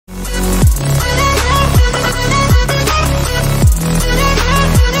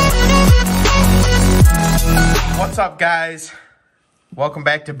up, guys? Welcome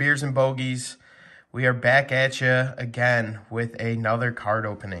back to Beers and Bogeys. We are back at you again with another card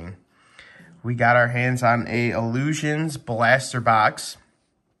opening. We got our hands on a Illusions Blaster box.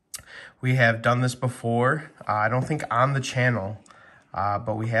 We have done this before. I don't think on the channel,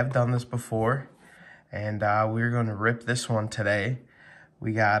 but we have done this before. And we're going to rip this one today.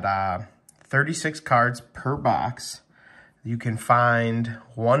 We got 36 cards per box. You can find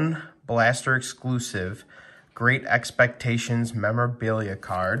one Blaster exclusive Great Expectations memorabilia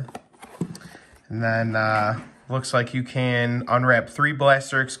card. And then looks like you can unwrap 3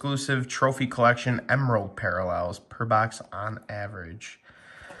 Blaster exclusive Trophy Collection Emerald Parallels per box on average.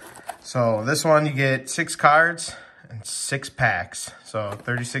 So this one you get 6 cards and 6 packs. So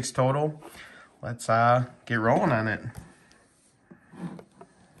 36 total. Let's get rolling on it.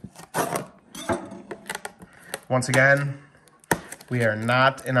 Once again, we are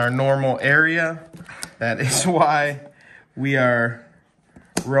not in our normal area. That is why we are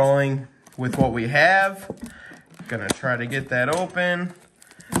rolling with what we have. Gonna try to get that open,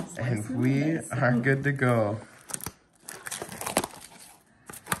 and we are good to go.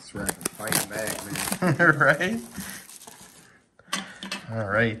 That's right, fighting back, man. Right? All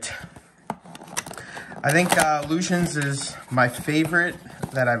right. I think Illusions is my favorite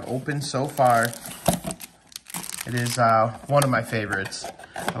that I've opened so far. It is one of my favorites.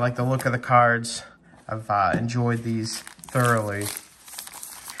 I like the look of the cards. I've enjoyed these thoroughly.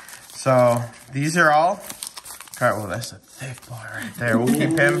 So these are all. Oh, that's a thick boy right there. We'll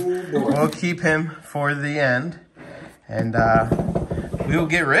keep him. We'll keep him for the end, and we will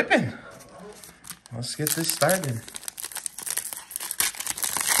get ripping. Let's get this started.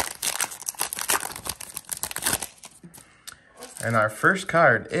 And our first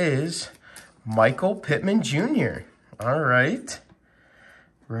card is Michael Pittman Jr. All right.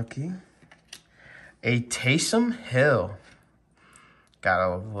 Rookie. A Taysom Hill.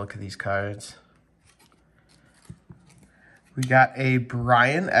 Gotta look at these cards. We got a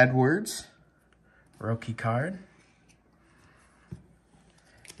Brian Edwards rookie card.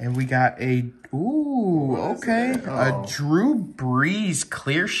 And we got a, ooh, okay, a Drew Brees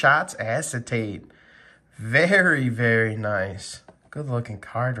Clear Shots Acetate. Very, very nice. Good looking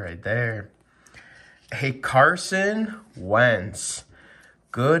card right there. A Carson Wentz.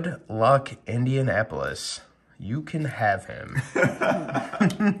 Good luck, Indianapolis. You can have him.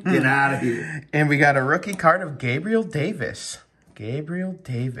 Get out of here. And we got a rookie card of Gabriel Davis. Gabriel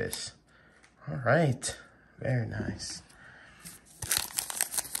Davis. All right. Very nice.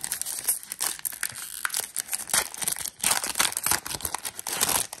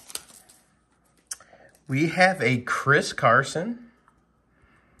 We have a Chris Carson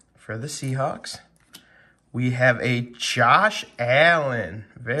for the Seahawks. We have a Josh Allen.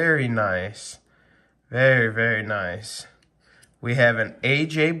 Very nice. Very, very nice. We have an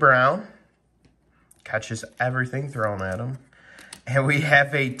A.J. Brown. Catches everything thrown at him. And we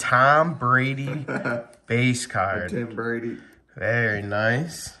have a Tom Brady base card. Tim Brady. Very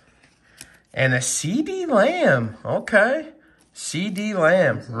nice. And a C.D. Lamb. Okay. C.D.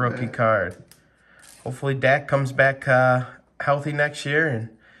 Lamb rookie card. Hopefully Dak comes back healthy next year and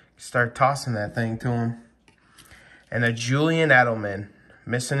start tossing that thing to him. And a Julian Edelman.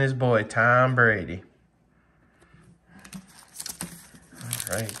 Missing his boy, Tom Brady.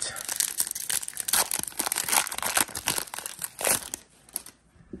 All right.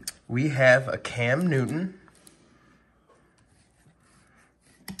 We have a Cam Newton.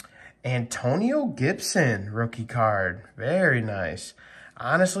 Antonio Gibson rookie card. Very nice.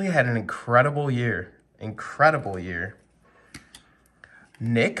 Honestly, had an incredible year. Incredible year.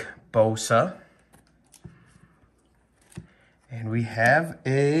 Nick Bosa. And we have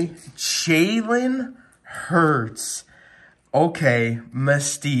a Jalen Hurts. Okay,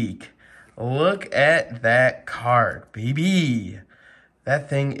 Mystique. Look at that card, baby. That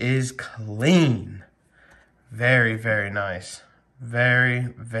thing is clean. Very, very nice. Very,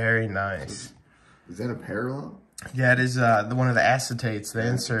 very nice. Is that a parallel? Yeah, it is one of the acetates, the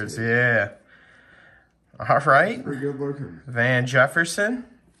inserts. Yeah. All right. Pretty good looking. Van Jefferson.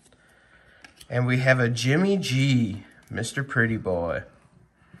 And we have a Jimmy G. Mr. Pretty Boy.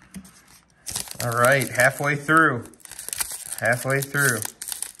 All right, halfway through. Halfway through.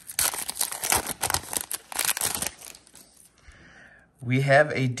 We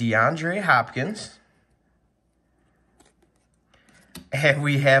have a DeAndre Hopkins. And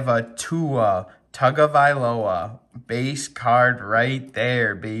we have a Tua Tagovailoa base card right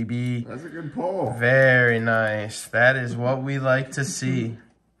there, baby. That's a good pull. Very nice. That is what we like to see.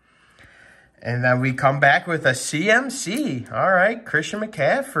 And then we come back with a CMC. All right, Christian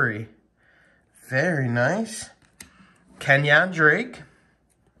McCaffrey. Very nice. Kenyon Drake,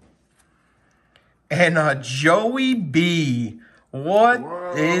 and a Joey B.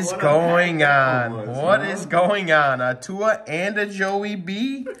 What is going on? What is going on? A Tua and a Joey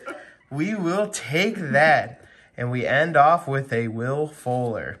B? We will take that. And we end off with a Will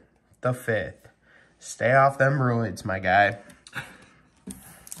Fuller, the 5th. Stay off them roids, my guy.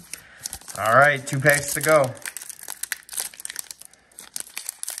 All right, 2 packs to go.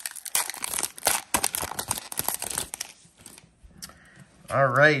 All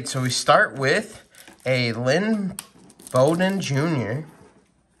right, so we start with a Lynn Bowden Jr.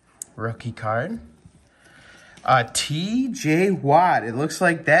 rookie card. T.J. Watt. It looks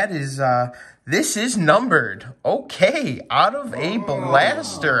like that is, this is numbered. Okay, out of a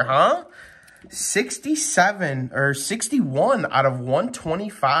blaster, huh? 67 or 61 out of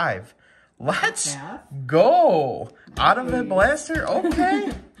 125. Let's go. Out of a blaster,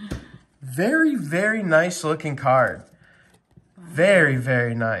 okay. Very, very nice looking card. Very,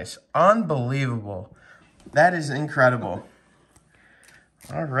 very nice. Unbelievable. That is incredible.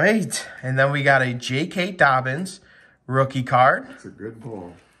 All right. And then we got a J.K. Dobbins rookie card. That's a good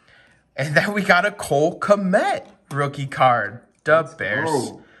pull. And then we got a Cole Kmet rookie card. The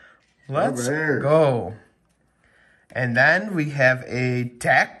Bears. Let's go. And then we have a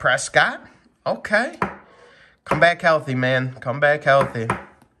Dak Prescott. Okay. Come back healthy, man. Come back healthy.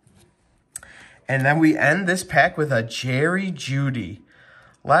 And then we end this pack with a Jerry Jeudy.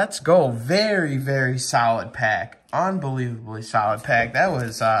 Let's go. Very, very solid pack. Unbelievably solid pack. That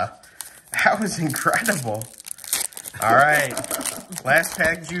was incredible. All right. Last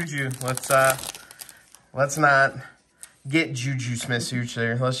pack, Juju. Let's not get Juju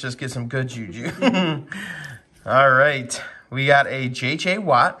Smith-Schuster. Let's just get some good Juju. All right. We got a J.J.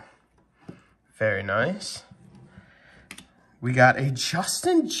 Watt. Very nice. We got a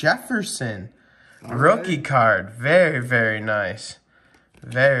Justin Jefferson rookie card. Very, very nice.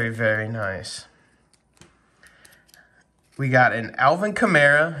 Very, very nice. We got an Alvin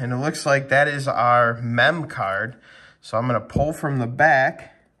Kamara, and it looks like that is our mem card. So I'm going to pull from the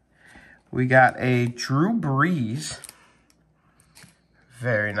back. We got a Drew Brees.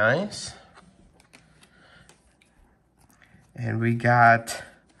 Very nice. And we got,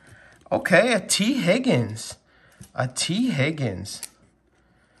 okay, a T. Higgins. A T. Higgins.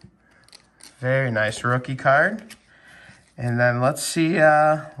 Very nice rookie card. And then let's see,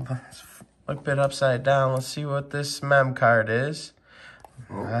 let's flip it upside down. Let's see what this mem card is.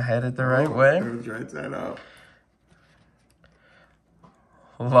 I had it the right way. Right side up.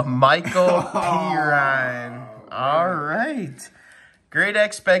 Michael Pirine. All right. Great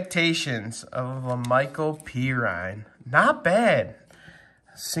expectations of Michael Pirine. Not bad.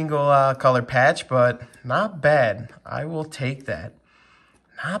 Single color patch, but not bad. I will take that.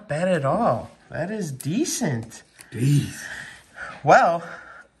 Not bad at all. That is decent. Jeez. Well,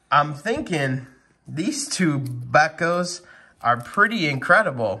 I'm thinking these 2 Beckos are pretty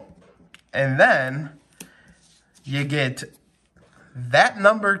incredible. And then you get that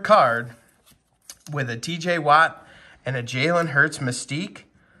numbered card with a TJ Watt and a Jalen Hurts Mystique.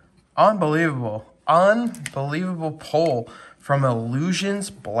 Unbelievable. Unbelievable pull from Illusions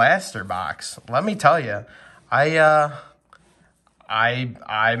Blaster Box. Let me tell you, I'm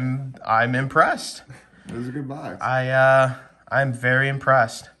impressed. That was a good box. I'm very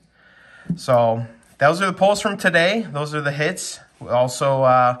impressed. So those are the pulls from today. Those are the hits.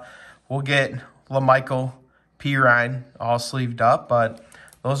 Also, we'll get LaMichael Pirine all sleeved up, but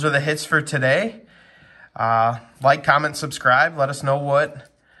those are the hits for today. Like, comment, subscribe. Let us know what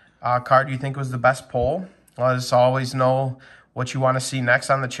card you think was the best pull. Let us always know what you want to see next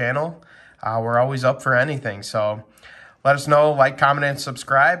on the channel. We're always up for anything. So let us know, like, comment, and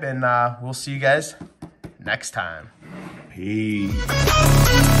subscribe, and we'll see you guys next time. Peace.